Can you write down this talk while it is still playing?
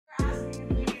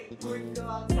We're going to go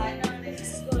outside now and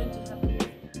this is going to happen.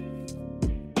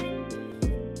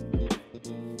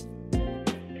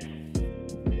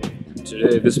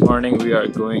 Today, this morning, we are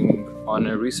going on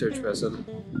a research vessel,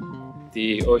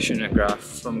 the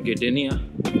Oceanography from Gdynia.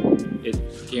 It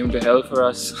came to hell for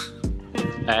us,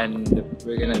 and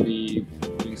we're gonna be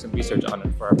doing some research on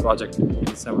it for our project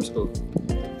in summer school.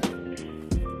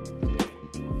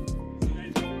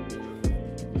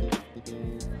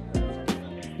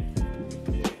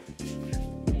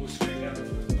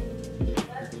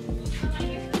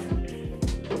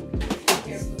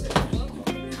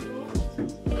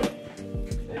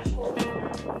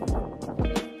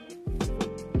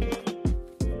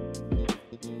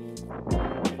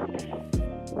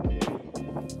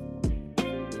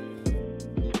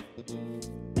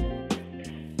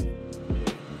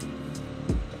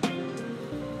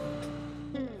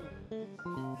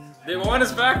 They want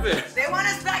us back there! They want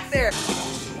us back there!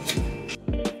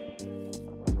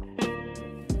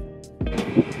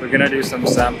 We're gonna do some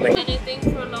sampling. Anything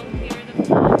for a long period of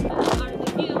time are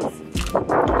the gills,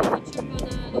 which you're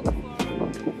gonna look for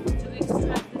to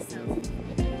extract the cells.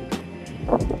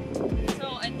 So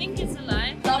I think it's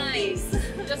alive. Nice!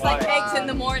 Just Why? like eggs in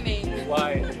the morning.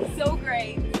 Why? So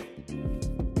great!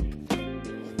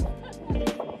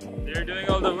 They're doing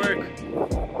all the work.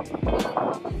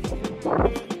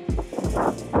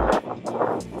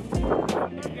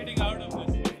 We're getting out of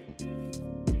this.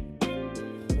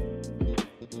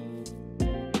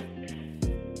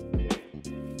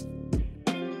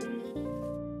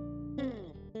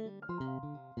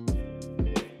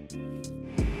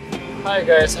 Hi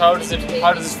guys, how does it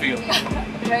feel?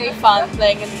 Very fun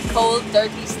playing in cold,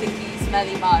 dirty, sticky,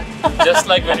 smelly mud. Just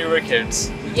like when you were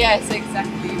kids. Yes,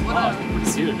 exactly. What a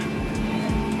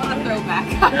throwback.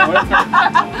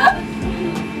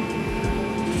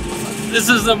 This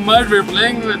is the mud we're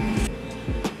playing with.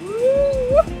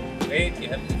 Woo! Wait, you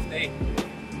have to stay.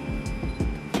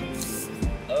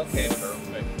 Okay,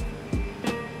 perfect.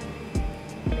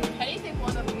 Can you take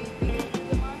one of me into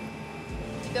the mud?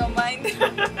 You don't mind?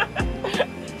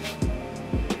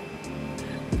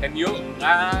 Can you? I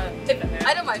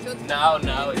don't mind. Now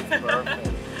it's perfect.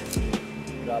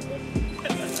 Grab it.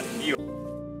 You.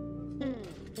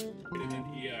 In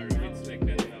ER, it's like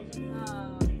 10,000.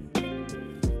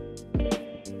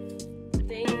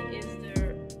 Thing is their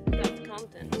gut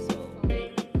content, so they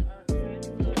are very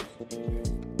close pictures.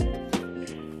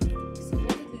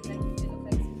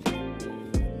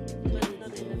 But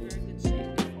not in a very good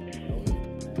shape.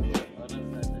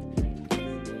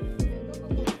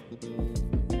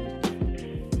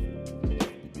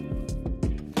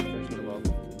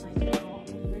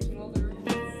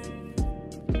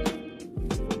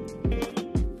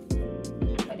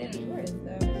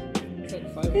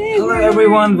 Hello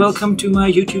everyone, welcome to my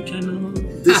YouTube channel.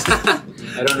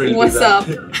 I don't really What's do that.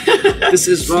 up? This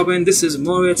is Robin, this is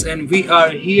Moritz, and we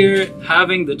are here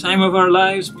having the time of our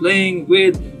lives playing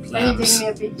with clams. Are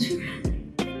you taking me a picture?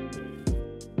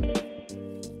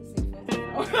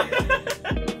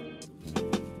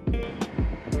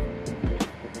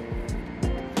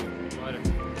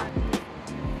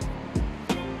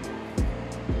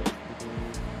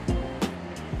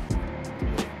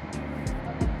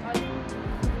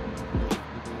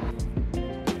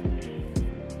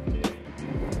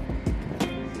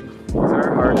 These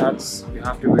are hard hats. We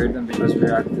have to wear them because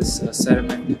we're at this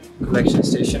sediment collection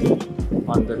station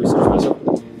on the research vessel.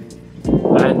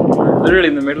 And we're literally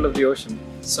in the middle of the ocean,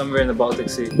 somewhere in the Baltic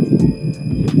Sea.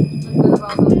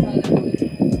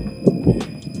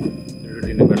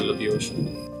 Literally in the middle of the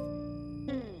ocean.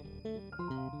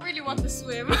 I really want to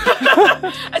swim.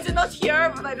 I said not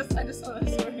here, but I just want to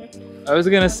swim. I was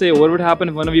gonna say, what would happen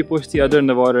if one of you pushed the other in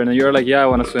the water and you're like, yeah, I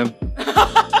want to swim.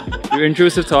 Your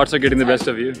intrusive thoughts are getting the best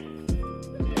of you.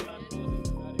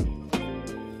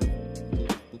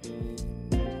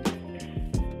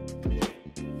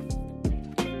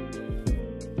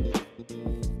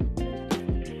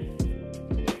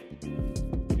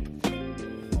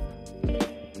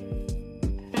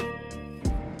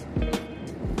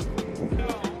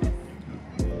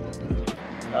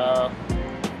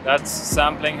 That's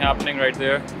sampling happening right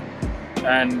there,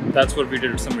 and that's what we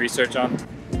did some research on.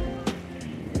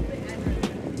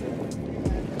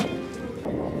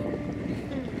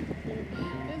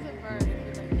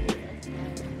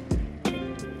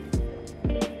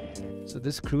 So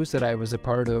this cruise that I was a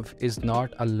part of is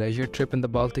not a leisure trip in the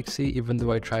Baltic Sea, even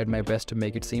though I tried my best to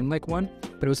make it seem like one,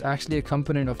 but it was actually a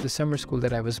component of the summer school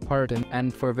that I was part in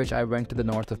and for which I went to the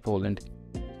north of Poland.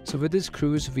 So with this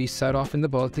cruise, we set off in the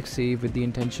Baltic Sea with the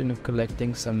intention of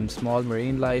collecting some small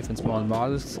marine life and small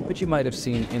mollusks, which you might have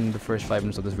seen in the first 5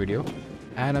 minutes of this video.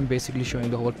 And I'm basically showing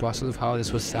the whole process of how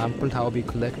this was sampled, how we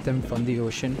collect them from the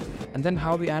ocean, and then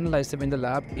how we analyze them in the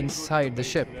lab inside the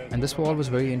ship. And this all was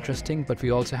very interesting, but we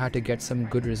also had to get some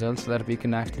good results so that we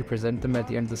can actually present them at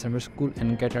the end of the summer school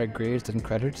and get our grades and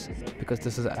credits, because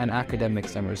this is an academic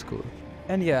summer school.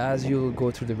 And yeah, as you'll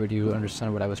go through the video, you'll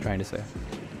understand what I was trying to say.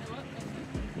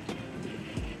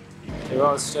 They're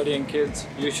all studying kids,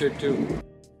 you should too.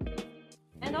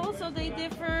 And also they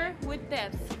differ with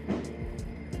depth.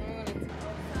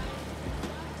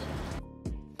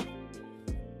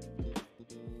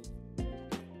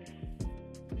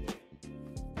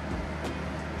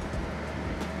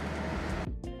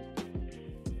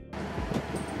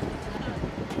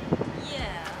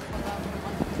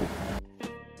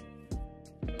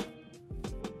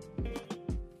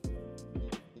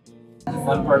 The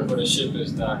fun part for the ship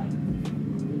is that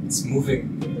it's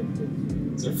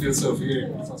moving. So it feels so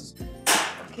weird.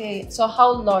 Okay, so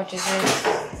how large is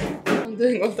it? I'm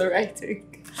doing all the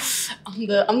writing.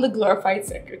 I'm the glorified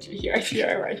secretary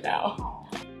here right now.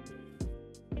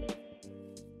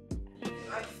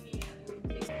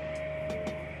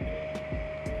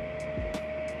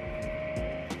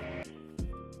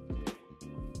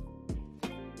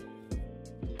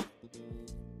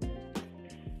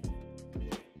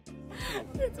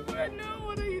 It's weird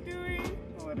now.